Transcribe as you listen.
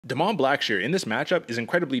Blackshear in this matchup is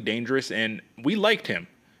incredibly dangerous, and we liked him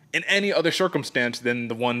in any other circumstance than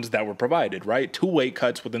the ones that were provided, right? 2 weight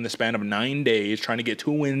cuts within the span of 9 days, trying to get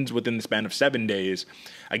 2 wins within the span of 7 days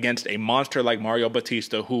against a monster like Mario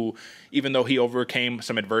Bautista, who, even though he overcame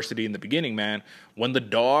some adversity in the beginning, man, when the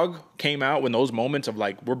dog came out, when those moments of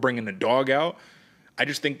like, we're bringing the dog out, I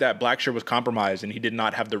just think that Blackshear was compromised and he did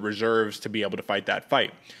not have the reserves to be able to fight that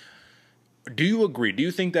fight. Do you agree? Do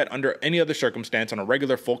you think that under any other circumstance on a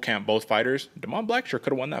regular full camp, both fighters, Blackshear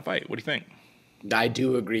could have won that fight? What do you think? I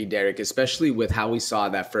do agree, Derek, especially with how we saw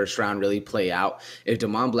that first round really play out. If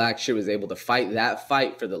Blackshear was able to fight that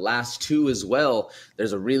fight for the last two as well,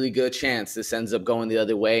 there's a really good chance this ends up going the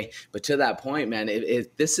other way. But to that point, man,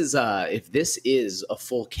 if this is a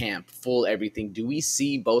full camp, full everything, do we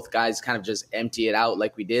see both guys kind of just empty it out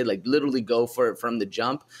like we did, like literally go for it from the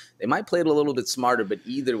jump? They might play it a little bit smarter, but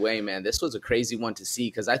either way, man, this was a crazy one to see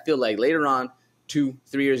because I feel like later on, 2-3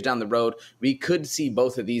 years down the road, we could see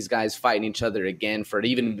both of these guys fighting each other again for an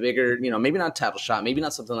even bigger, maybe not a title shot, maybe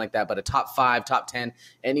not something like that, but a top 5, top 10,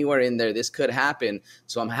 anywhere in there. This could happen.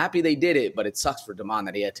 So I'm happy they did it, but it sucks for Damon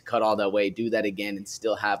that he had to cut all that way, do that again, and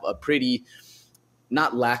still have a pretty,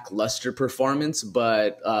 not lackluster performance,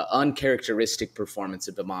 but uncharacteristic performance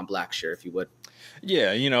of Damon Blackshear, if you would.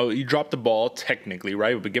 Yeah, you dropped the ball technically,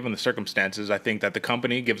 right? But given the circumstances, I think that the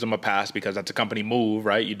company gives them a pass because that's a company move,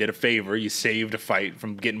 right? You did a favor. You saved a fight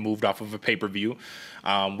from getting moved off of a pay-per-view.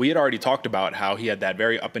 We had already talked about how he had that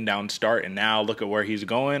very up and down start, and now look at where he's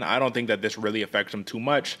going. I don't think that this really affects him too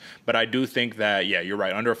much, but I do think that, yeah, you're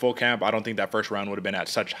right. Under a full camp, I don't think that first round would have been at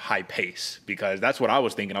such high pace because that's what I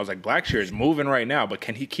was thinking. I was like, Blackshear is moving right now, but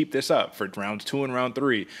can he keep this up for rounds 2 and round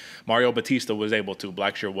 3? Mario Bautista was able to.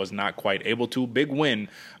 Blackshear was not quite able to. Big win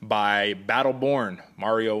by Battleborn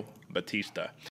Mario Bautista.